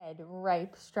red,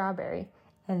 ripe strawberry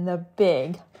and the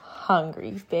big,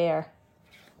 hungry bear.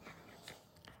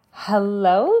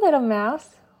 Hello, little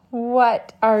mouse.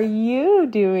 What are you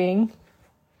doing?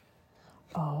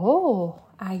 Oh,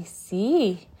 I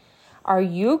see. Are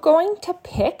you going to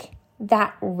pick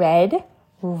that red,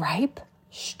 ripe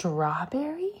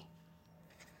strawberry?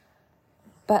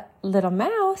 But little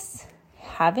mouse,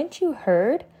 haven't you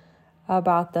heard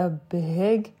about the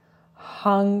big,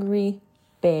 hungry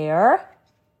bear?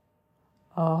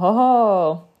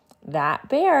 Oh, that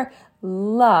bear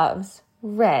loves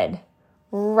red,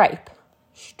 ripe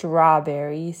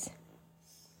strawberries.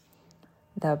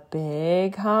 The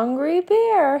big, hungry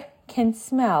bear can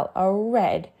smell a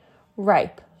red,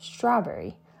 ripe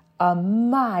strawberry a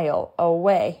mile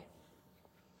away,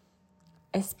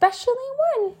 especially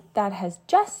one that has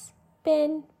just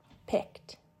been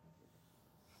picked.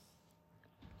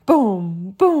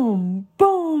 Boom, boom,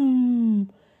 boom!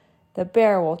 The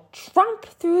bear will tromp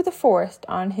through the forest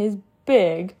on his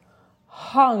big,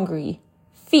 hungry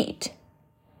feet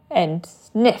and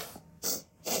sniff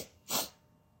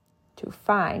to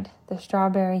find the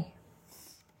strawberry,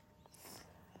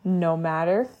 no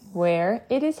matter where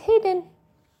it is hidden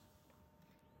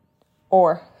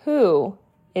or who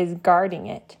is guarding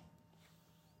it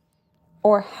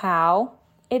or how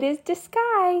it is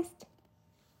disguised.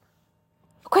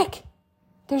 Quick!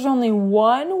 There's only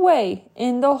one way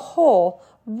in the whole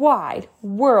wide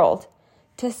world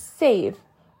to save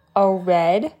a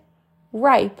red,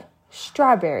 ripe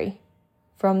strawberry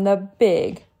from the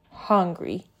big,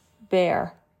 hungry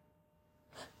bear.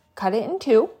 Cut it in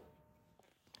two,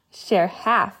 share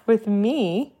half with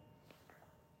me,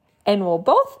 and we'll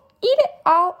both eat it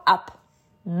all up.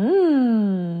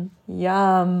 Yum.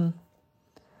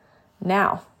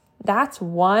 Now, that's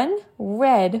one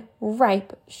red,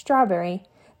 ripe strawberry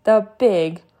the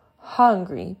big,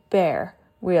 hungry bear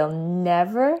will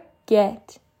never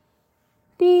get.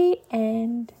 The end.